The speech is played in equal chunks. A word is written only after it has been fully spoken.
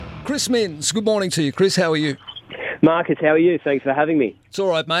Chris Minns. Good morning to you, Chris. How are you? Marcus, how are you? Thanks for having me. It's all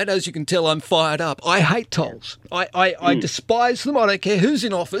right, mate. As you can tell, I'm fired up. I hate tolls. I despise them. I don't care who's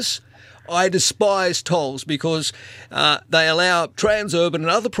in office. I despise tolls because they allow Transurban and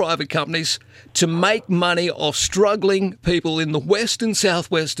other private companies to make money off struggling people in the west and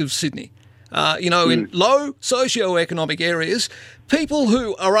southwest of Sydney. In low socio-economic areas, people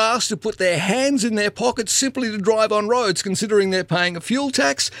who are asked to put their hands in their pockets simply to drive on roads, considering they're paying a fuel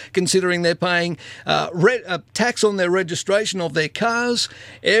tax, considering they're paying a tax on their registration of their cars.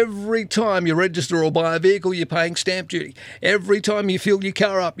 Every time you register or buy a vehicle, you're paying stamp duty. Every time you fill your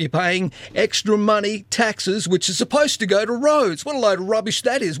car up, you're paying extra money, taxes, which is supposed to go to roads. What a load of rubbish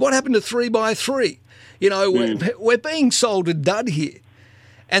that is. What happened to 3x3? We're being sold a dud here.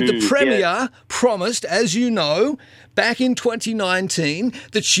 And the Premier promised, as you know, back in 2019,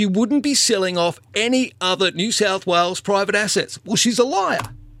 that she wouldn't be selling off any other New South Wales private assets. Well, she's a liar.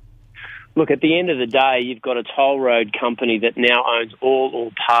 Look, at the end of the day, you've got a toll road company that now owns all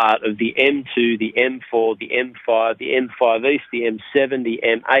or part of the M2, the M4, the M5, the M5 East, the M7, the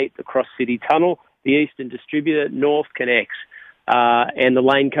M8, the Cross City Tunnel, the Eastern Distributor, Westconnex, and the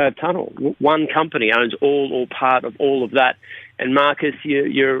Lane Cove Tunnel. One company owns all or part of all of that. And Marcus,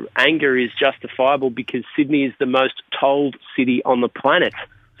 your anger is justifiable because Sydney is the most tolled city on the planet.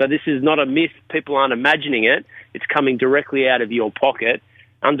 So this is not a myth. People aren't imagining it. It's coming directly out of your pocket.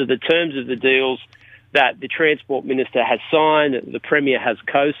 Under the terms of the deals that the Transport Minister has signed, the Premier has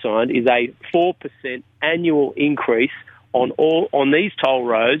co-signed, is a 4% annual increase on these toll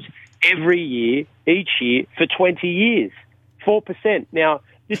roads every year, each year, for 20 years. 4%. Now,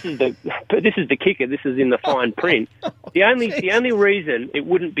 this is the kicker. This is in the fine print. The only reason it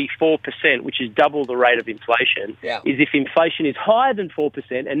wouldn't be 4%, which is double the rate of inflation, is if inflation is higher than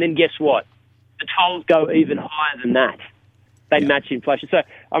 4%, and then guess what? The tolls go even higher than that. They match inflation. So,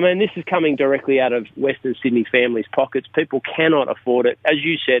 this is coming directly out of Western Sydney families' pockets. People cannot afford it. As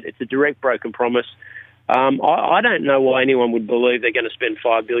you said, it's a direct broken promise. I don't know why anyone would believe they're going to spend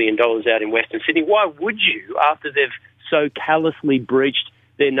 $5 billion out in Western Sydney. Why would you, after they've so callously breached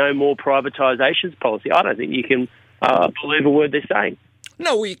their no more privatisations policy? I don't think you can believe a word they're saying.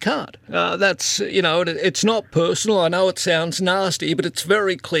 No, you can't. It's not personal. I know it sounds nasty, but it's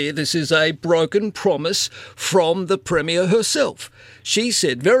very clear this is a broken promise from the Premier herself. She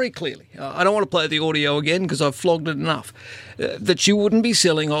said very clearly, I don't want to play the audio again because I've flogged it enough, that she wouldn't be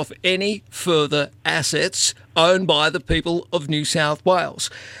selling off any further assets owned by the people of New South Wales.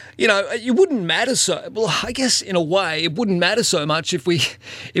 It wouldn't matter I guess in a way it wouldn't matter so much if we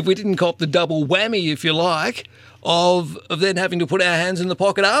didn't cop the double whammy, if you like, of then having to put our hands in the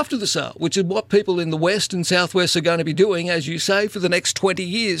pocket after the sale, which is what people in the West and Southwest are going to be doing, as you say, for the next 20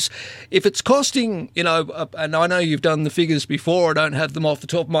 years. If it's costing, and I know you've done the figures before, I don't have them off the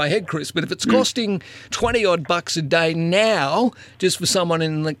top of my head, Chris, but if it's costing 20 odd bucks a day now, just for someone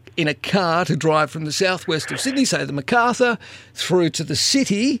in a car to drive from the southwest of Sydney, say the MacArthur, through to the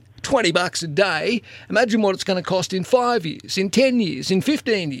city, 20 bucks a day, imagine what it's going to cost in 5 years, in 10 years, in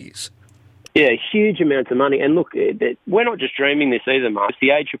 15 years. Yeah, huge amounts of money. And look, we're not just dreaming this either, Mark. The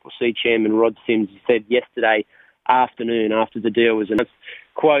ACCC chairman, Rod Sims, said yesterday afternoon after the deal was announced,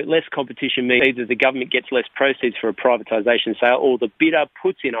 quote, less competition means either the government gets less proceeds for a privatisation sale or the bidder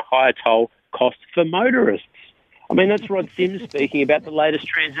puts in a higher toll cost for motorists. That's Rod Sims speaking about the latest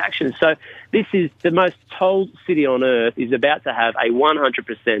transaction. So this is the most tolled city on earth is about to have a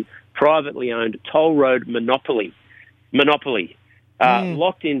 100% privately owned toll road monopoly.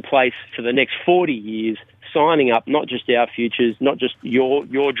 Locked in place for the next 40 years, signing up not just our futures, not just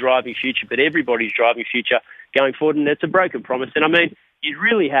your driving future, but everybody's driving future going forward. And it's a broken promise. And you'd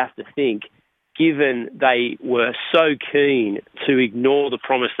really have to think, given they were so keen to ignore the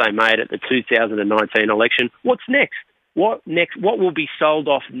promise they made at the 2019 election, what's next? What next? What will be sold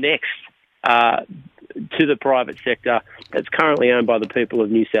off next to the private sector that's currently owned by the people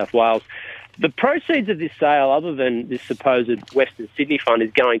of New South Wales? The proceeds of this sale, other than this supposed Western Sydney fund,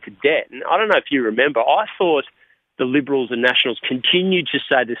 is going to debt. And I don't know if you remember, I thought the Liberals and Nationals continued to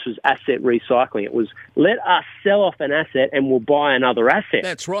say this was asset recycling. It was, let us sell off an asset and we'll buy another asset.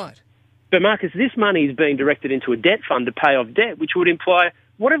 That's right. But, Marcus, this money is being directed into a debt fund to pay off debt, which would imply,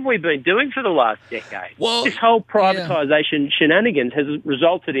 what have we been doing for the last decade? Well, this whole privatisation shenanigans has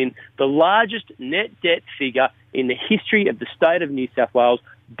resulted in the largest net debt figure in the history of the state of New South Wales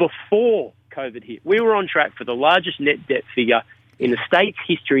before COVID hit. We were on track for the largest net debt figure in the state's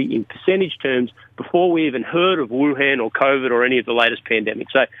history in percentage terms before we even heard of Wuhan or COVID or any of the latest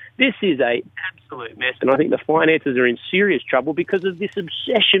pandemics. So this is an absolute mess, and I think the finances are in serious trouble because of this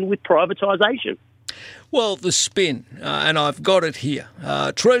obsession with privatisation. Well, the spin, and I've got it here.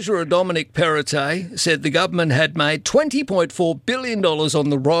 Treasurer Dominic Perrottet said the government had made $20.4 billion on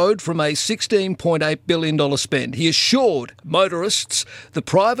the road from a $16.8 billion spend. He assured motorists the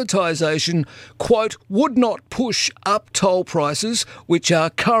privatisation, quote, would not push up toll prices, which are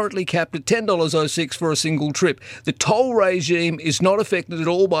currently capped at $10.06 for a single trip. The toll regime is not affected at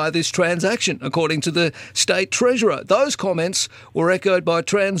all by this transaction, according to the State Treasurer. Those comments were echoed by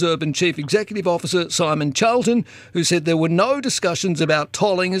Transurban Chief Executive Officer Simon Charlton, who said there were no discussions about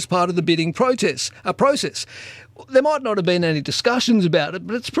tolling as part of the bidding process. There might not have been any discussions about it,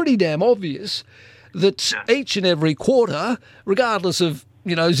 but it's pretty damn obvious that each and every quarter, regardless of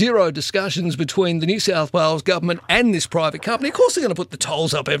zero discussions between the New South Wales government and this private company, of course they're going to put the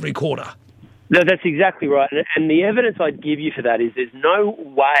tolls up every quarter. No, that's exactly right. And the evidence I'd give you for that is there's no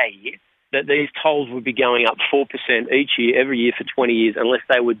way that these tolls would be going up 4% each year, every year for 20 years, unless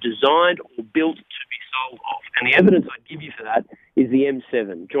they were designed or built to be sold off. And the evidence I'd give you for that is the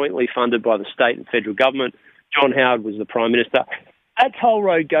M7, jointly funded by the state and federal government. John Howard was the Prime Minister. That toll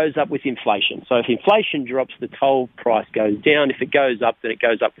road goes up with inflation. So if inflation drops, the toll price goes down. If it goes up, then it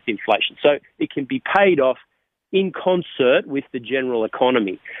goes up with inflation. So it can be paid off in concert with the general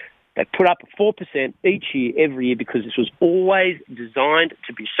economy. They put up 4% each year, every year, because this was always designed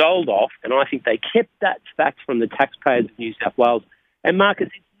to be sold off, and I think they kept that fact from the taxpayers of New South Wales. And Marcus,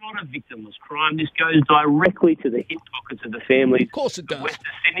 it's not a victimless crime. This goes directly to the hip pockets of the families of course it does. of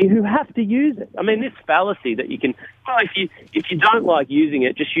Western Sydney who have to use it. I mean, this fallacy that you can, well, if you don't like using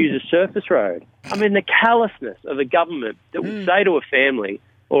it, just use a surface road. I mean, the callousness of a government that would say to a family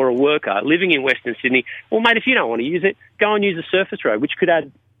or a worker living in Western Sydney, well, mate, if you don't want to use it, go and use a surface road, which could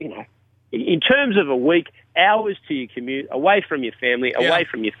add, in terms of a week, hours to your commute, away from your family, away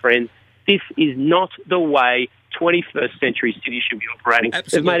from your friends. This is not the way 21st century cities should be operating.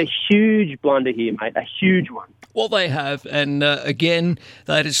 Absolutely. They've made a huge blunder here, mate, a huge one. Well, they have, and again,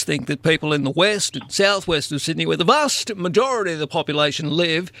 they just think that people in the west and southwest of Sydney, where the vast majority of the population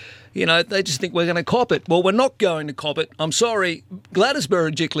live, they just think we're going to cop it. Well, we're not going to cop it. I'm sorry, Gladys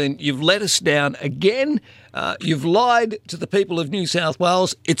Berejiklian, you've let us down again. You've lied to the people of New South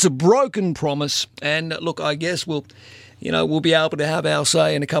Wales. It's a broken promise, and look, I guess we'll be able to have our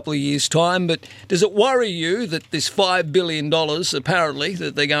say in a couple of years' time. But does it worry you that this $5 billion, apparently,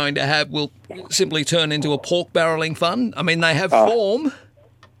 that they're going to have will simply turn into a pork barrelling fund? I mean, they have form.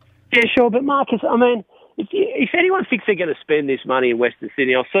 Yeah, sure. But, Marcus, I mean, if anyone thinks they're going to spend this money in Western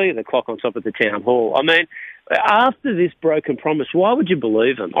Sydney, I'll see you the clock on top of the town hall. I mean, after this broken promise, why would you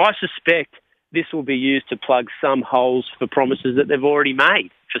believe them? I suspect this will be used to plug some holes for promises that they've already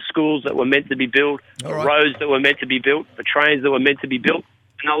made, for schools that were meant to be built, for roads that were meant to be built, for trains that were meant to be built.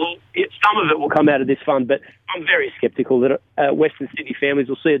 And some of it will come out of this fund, but I'm very sceptical that Western Sydney families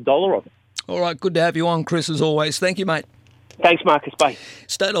will see $1 of it. All right, good to have you on, Chris, as always. Thank you, mate. Thanks, Marcus. Bye.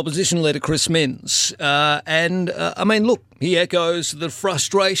 State Opposition Leader Chris Minns. Look, he echoes the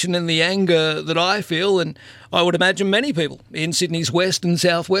frustration and the anger that I feel, and I would imagine many people in Sydney's west and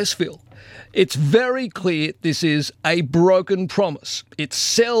southwest feel. It's very clear this is a broken promise. It's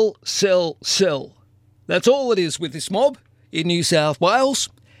sell, sell, sell. That's all it is with this mob in New South Wales.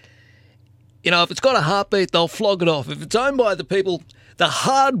 If it's got a heartbeat, they'll flog it off. If it's owned by the people, the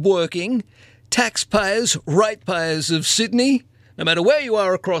hard-working taxpayers, ratepayers of Sydney, no matter where you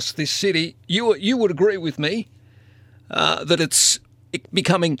are across this city, you would agree with me that it's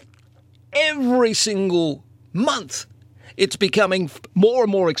becoming every single month. It's becoming more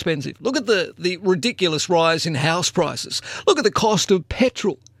and more expensive. Look at the ridiculous rise in house prices. Look at the cost of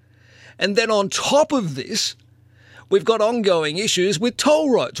petrol. And then on top of this, we've got ongoing issues with toll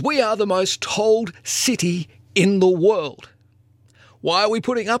roads. We are the most tolled city in the world. Why are we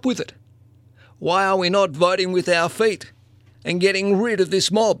putting up with it? Why are we not voting with our feet and getting rid of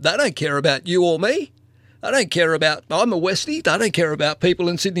this mob? They don't care about you or me. I'm a Westie. I don't care about people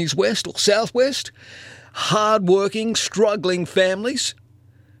in Sydney's west or southwest. Hard-working, struggling families.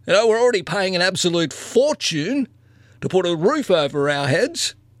 We're already paying an absolute fortune to put a roof over our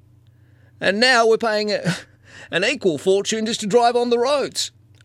heads. And now we're paying an equal fortune just to drive on the roads.